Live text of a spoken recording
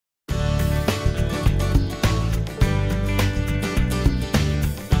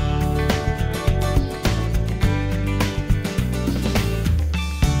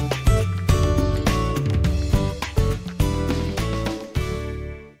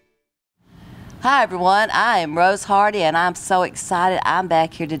Hi everyone, I am Rose Hardy and I'm so excited. I'm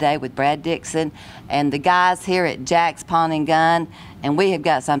back here today with Brad Dixon and the guys here at Jack's Pawn and Gun, and we have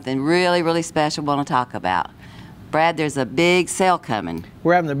got something really special we want to talk about. Brad, there's a big sale coming.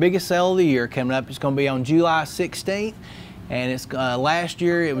 We're having the biggest sale of the year coming up. It's going to be on July 16th, and it's last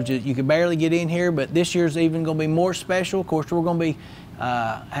year it was just, you could barely get in here, but this year's even going to be more special. Of course, we're going to be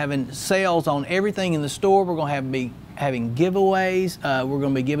having sales on everything in the store. We're going to be having giveaways. We're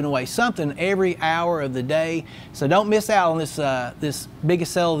going to be giving away something every hour of the day. So don't miss out on this this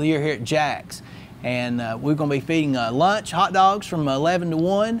biggest sale of the year here at Jack's. And we're going to be feeding lunch, hot dogs from 11 to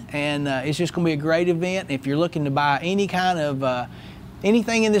 1, and it's just going to be a great event. If you're looking to buy any kind of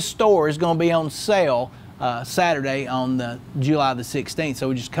anything in this store is going to be on sale Saturday on July the 16th.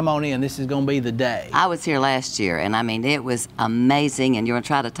 So just come on in. This is going to be the day. I was here last year, and I mean, it was amazing, and you're going to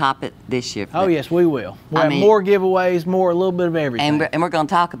try to top it this year. Oh, yes, we will. We'll have more giveaways, a little bit of everything. And we're going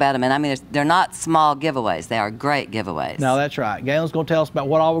to talk about them, and I mean, they're not small giveaways. They are great giveaways. No, that's right. Galen's going to tell us about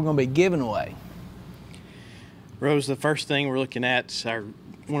what all we're going to be giving away. Rose, the first thing we're looking at is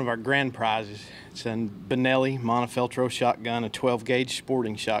one of our grand prizes. It's a Benelli Montefeltro shotgun, a 12-gauge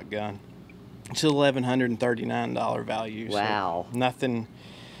sporting shotgun. It's an $1,139 value. Wow. So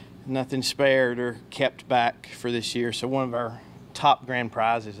nothing spared or kept back for this year. So one of our top grand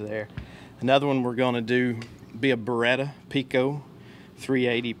prizes there. Another one we're going to do be a Beretta Pico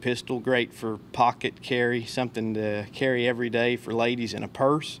 380 pistol, great for pocket carry, something to carry every day for ladies in a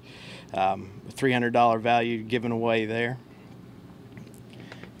purse. A $300 value given away there.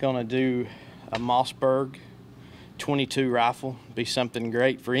 Going to do a Mossberg 22 rifle, be something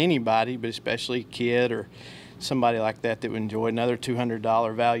great for anybody, but especially a kid or somebody like that would enjoy. Another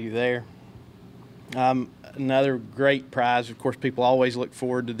 $200 value there. Another great prize, of course, people always look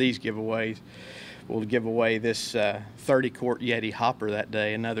forward to these giveaways. We'll give away this 30-quart Yeti hopper that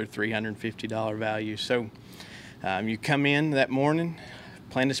day, another $350 value. So you come in that morning,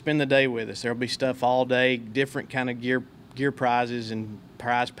 plan to spend the day with us. There'll be stuff all day, different kind of gear prizes and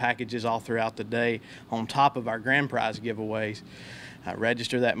prize packages all throughout the day on top of our grand prize giveaways.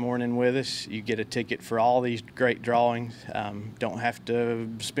 Register that morning with us. You get a ticket for all these great drawings. Don't have to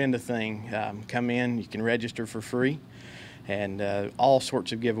spend a thing. Come in, you can register for free, and all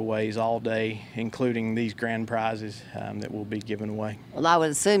sorts of giveaways all day, including these grand prizes that we'll be giving away. Well, I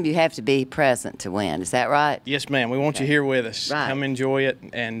would assume you have to be present to win. Is that right? Yes, ma'am. We want you here with us. Right. Come enjoy it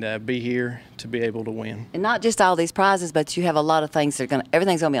and be here to be able to win. And not just all these prizes, but you have a lot of things that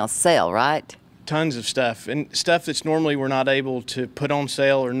everything's going to be on sale, right? Tons of stuff, and stuff that's normally we're not able to put on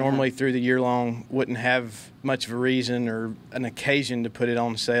sale, or normally through the year long wouldn't have much of a reason or an occasion to put it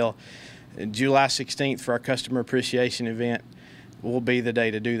on sale. July 16th for our customer appreciation event will be the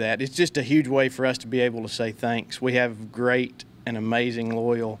day to do that. It's just a huge way for us to be able to say thanks. We have great and amazing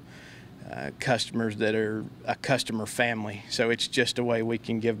loyal customers that are a customer family, so it's just a way we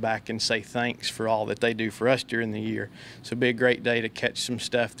can give back and say thanks for all that they do for us during the year. So it'll be a great day to catch some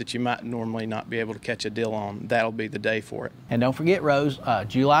stuff that you might normally not be able to catch a deal on. That'll be the day for it. And don't forget, Rose,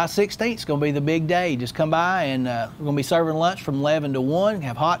 July 16th is going to be the big day. Just come by, and we're going to be serving lunch from 11 to 1,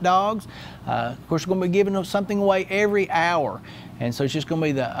 have hot dogs. Of course, we're going to be giving something away every hour. And so it's just going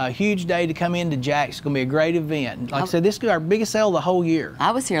to be a huge day to come into Jack's. It's going to be a great event. Like I said, this is our biggest sale of the whole year. I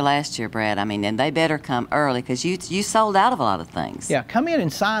was here last year, Brad. I mean, and they better come early because you sold out of a lot of things. Yeah, come in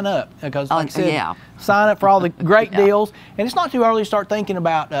and sign up because, like I said, yeah, sign up for all the great deals. And it's not too early to start thinking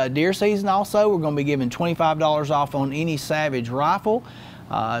about deer season also. We're going to be giving $25 off on any Savage rifle.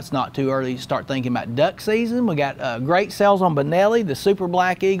 It's not too early to start thinking about duck season. We got great sales on Benelli. The Super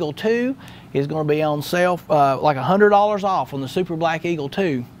Black Eagle 2 is going to be on sale like $100 off on the Super Black Eagle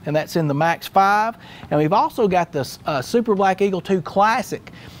 2, and that's in the Max 5. And we've also got the Super Black Eagle 2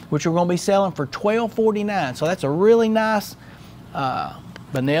 Classic, which we're going to be selling for $12.49. So that's a really nice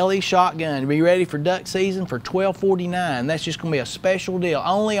Benelli shotgun to be ready for duck season for $12.49. That's just going to be a special deal,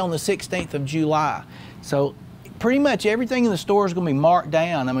 only on the 16th of July. So pretty much everything in the store is going to be marked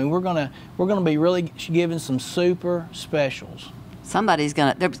down. I mean, we're going to be really giving some super specials. Somebody's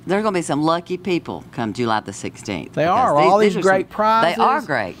going to, there's going to be some lucky people come July the 16th. They are. All these great prizes. They are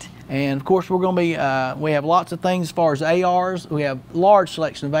great. And of course, we're going to be, we have lots of things as far as ARs. We have a large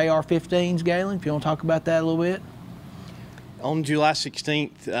selection of AR-15s, Galen, if you want to talk about that a little bit. On July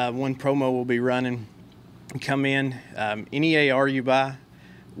 16th, one promo will be running. Come in, any AR you buy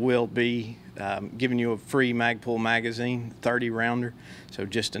will be giving you a free Magpul magazine, 30 rounder. So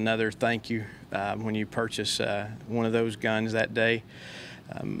just another thank you when you purchase one of those guns that day.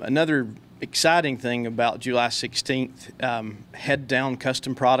 Another exciting thing about July 16th, Head Down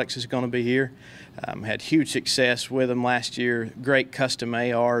Custom Products is going to be here. Had huge success with them last year. Great custom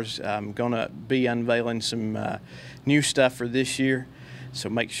ARs. Going to be unveiling some new stuff for this year. So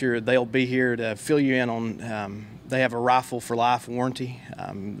make sure they'll be here to fill you in on, they have a rifle for life warranty.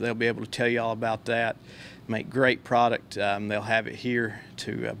 They'll be able to tell you all about that. Make great product. They'll have it here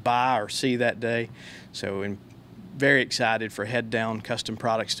to buy or see that day. So very excited for Head Down Custom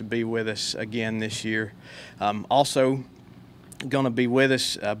Products to be with us again this year. Also going to be with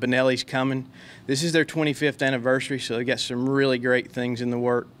us, Benelli's coming. This is their 25th anniversary, so they got some really great things in the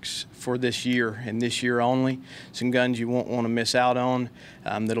works for this year and this year only. Some guns you won't want to miss out on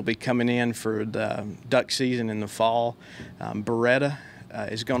that'll be coming in for the duck season in the fall. Beretta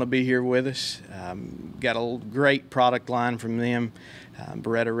is going to be here with us. Got a great product line from them.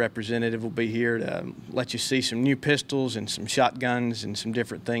 Beretta representative will be here to let you see some new pistols and some shotguns and some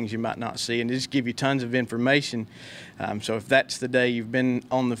different things you might not see, and just give you tons of information. So if that's the day you've been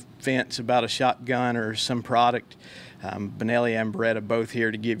on the fence about a shotgun or some product, Benelli and Beretta both here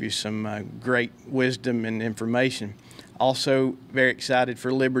to give you some great wisdom and information. Also very excited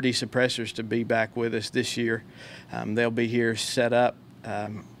for Liberty Suppressors to be back with us this year. They'll be here set up.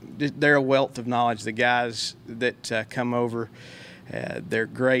 They're a wealth of knowledge. The guys that come over, they're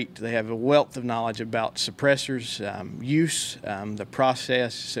great. They have a wealth of knowledge about suppressors, use, the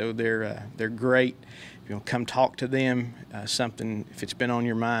process. So they're great. If you want to come talk to them, if it's been on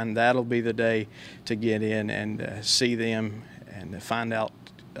your mind, that'll be the day to get in and see them and find out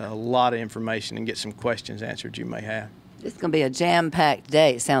a lot of information and get some questions answered you may have. It's going to be a jam-packed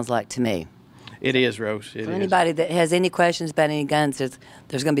day, it sounds like to me. It is, Rose. It For is. anybody that has any questions about any guns,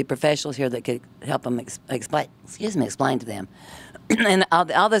 there's going to be professionals here that could help them explain to them. And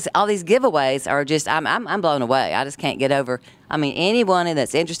all these giveaways are just, I'm blown away. I just can't get over. I mean, anyone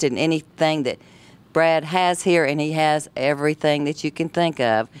that's interested in anything that Brad has here, and he has everything that you can think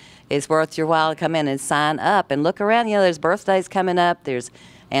of, it's worth your while to come in and sign up and look around. You know, there's birthdays coming up, there's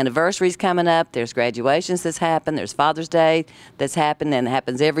anniversaries coming up, there's graduations that's happened, there's Father's Day that's happened and it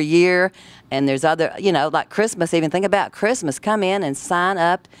happens every year, and there's other, you know, like Christmas. Even think about Christmas. Come in and sign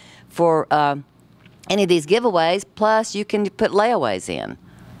up for any of these giveaways, plus you can put layaways in.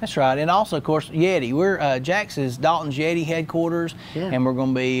 That's right. And also, of course, Yeti. We're Jack's is Dalton's Yeti headquarters, and we're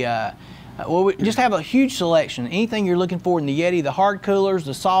going to be well, we just have a huge selection. Anything you're looking for in the Yeti, the hard coolers,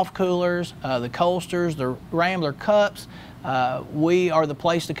 the soft coolers, the coasters, the Rambler cups, we are the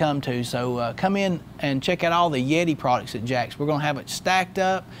place to come to. So come in and check out all the Yeti products at Jack's. We're going to have it stacked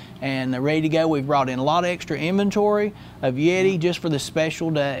up and ready to go. We've brought in a lot of extra inventory of Yeti just for this special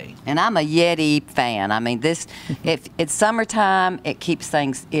day. And I'm a Yeti fan. I mean, this, if it's summertime, it keeps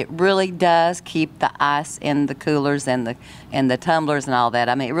things, it really does keep the ice in the coolers and the tumblers and all that.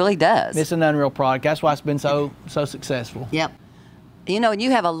 I mean, it really does. It's an unreal product. That's why it's been so successful. Yep. You know, and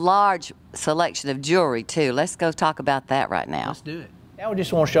you have a large selection of jewelry too. Let's go talk about that right now. Let's do it. Now we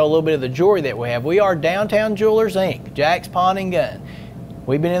just want to show a little bit of the jewelry that we have. We are Downtown Jewelers, Inc., Jack's Pawn and Gun.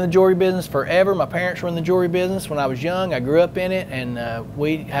 We've been in the jewelry business forever. My parents were in the jewelry business when I was young. I grew up in it, and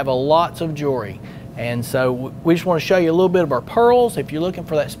we have lots of jewelry. And so we just want to show you a little bit of our pearls. If you're looking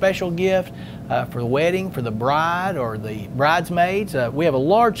for that special gift for the wedding, for the bride or the bridesmaids, we have a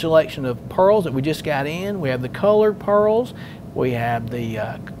large selection of pearls that we just got in. We have the colored pearls. We have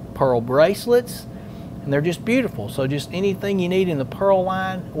the pearl bracelets, and they're just beautiful. So just anything you need in the pearl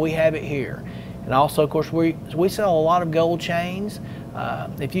line, we have it here. And also, of course, we sell a lot of gold chains.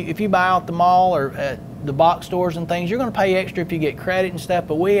 If you buy out the mall or at the box stores and things, you're going to pay extra if you get credit and stuff,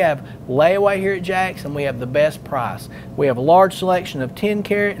 but we have layaway here at Jack's, and we have the best price. We have a large selection of 10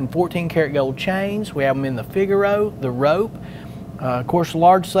 karat and 14 karat gold chains. We have them in the Figaro, the rope. Of course, a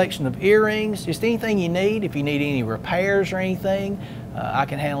large selection of earrings, just anything you need. If you need any repairs or anything, I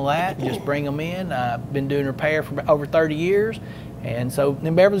can handle that. Just bring them in. I've been doing repair for over 30 years. And so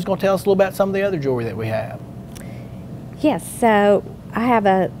then Beverly's going to tell us a little about some of the other jewelry that we have. Yes, so I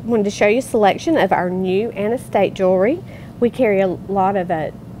wanted to show you a selection of our new and estate jewelry. We carry a lot of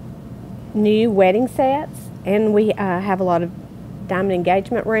new wedding sets, and we have a lot of diamond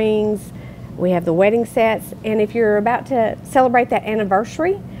engagement rings. We have the wedding sets, and if you're about to celebrate that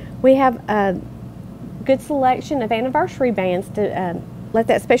anniversary, we have a good selection of anniversary bands to let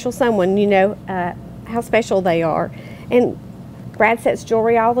that special someone know how special they are. And Brad sets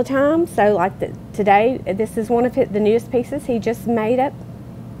jewelry all the time, so like today, this is one of the newest pieces he just made up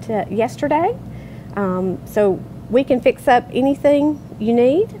yesterday. So we can fix up anything you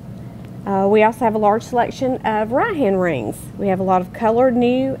need. We also have a large selection of right hand rings. We have a lot of colored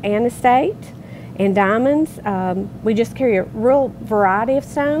new and estate and diamonds. We just carry a real variety of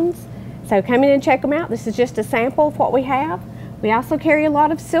stones. So come in and check them out. This is just a sample of what we have. We also carry a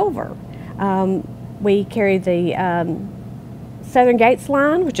lot of silver. We carry the Southern Gates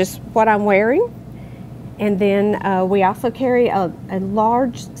line, which is what I'm wearing. And then we also carry a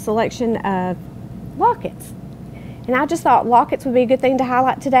large selection of lockets. And I just thought lockets would be a good thing to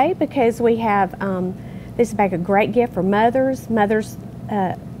highlight today because we have, this would make a great gift for mothers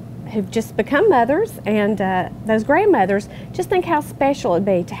who've just become mothers, and those grandmothers. Just think how special it'd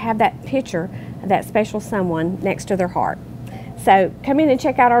be to have that picture of that special someone next to their heart. So come in and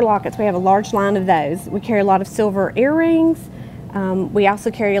check out our lockets. We have a large line of those. We carry a lot of silver earrings. We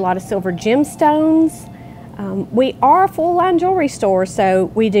also carry a lot of silver gemstones. We are a full line jewelry store, so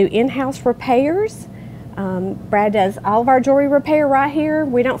we do in-house repairs. Brad does all of our jewelry repair right here.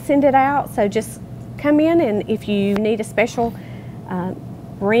 We don't send it out, so just come in, and if you need a special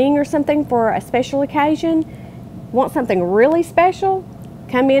ring or something for a special occasion, want something really special,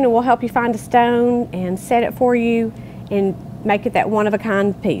 come in and we'll help you find a stone and set it for you and make it that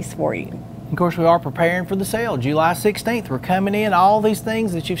one-of-a-kind piece for you. Of course, we are preparing for the sale. July 16th, we're coming in. All these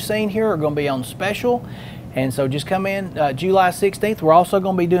things that you've seen here are going to be on special. And so just come in July 16th. We're also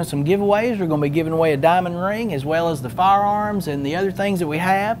going to be doing some giveaways. We're going to be giving away a diamond ring as well as the firearms and the other things that we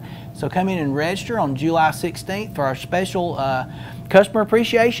have. So come in and register on July 16th for our special Customer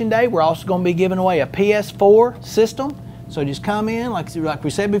Appreciation Day. We're also going to be giving away a PS4 system. So just come in, like we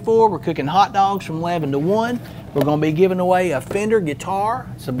said before, we're cooking hot dogs from 11 to 1. We're going to be giving away a Fender guitar.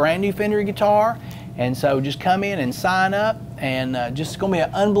 It's a brand new Fender guitar. And so just come in and sign up, and just going to be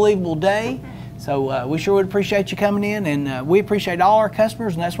an unbelievable day. So we sure would appreciate you coming in, and we appreciate all our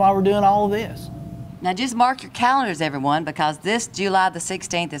customers, and that's why we're doing all of this. Now just mark your calendars, everyone, because this July the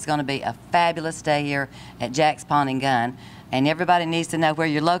 16th is going to be a fabulous day here at Jack's Pawn and Gun. And everybody needs to know where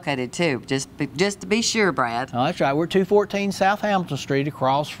you're located too, just to be sure, Brad. Oh, that's right. We're 214 South Hamilton Street,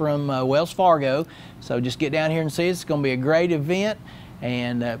 across from Wells Fargo. So just get down here and see us. It's going to be a great event,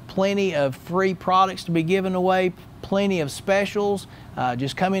 and plenty of free products to be given away, plenty of specials.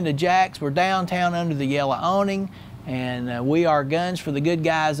 Just come into Jack's. We're downtown under the yellow awning, and we are guns for the good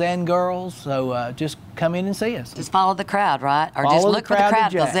guys and girls. So just come in and see us. Just follow the crowd, right? Or Follow just the look for the crowd crowd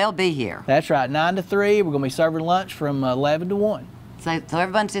at because Jack's. they'll be here. That's right, 9 to 3. We're going to be serving lunch from 11 to 1. So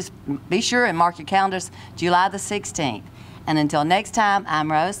everyone just be sure and mark your calendars, July the 16th. And until next time,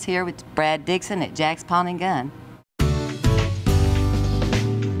 I'm Rose here with Brad Dixon at Jack's Pawn and Gun.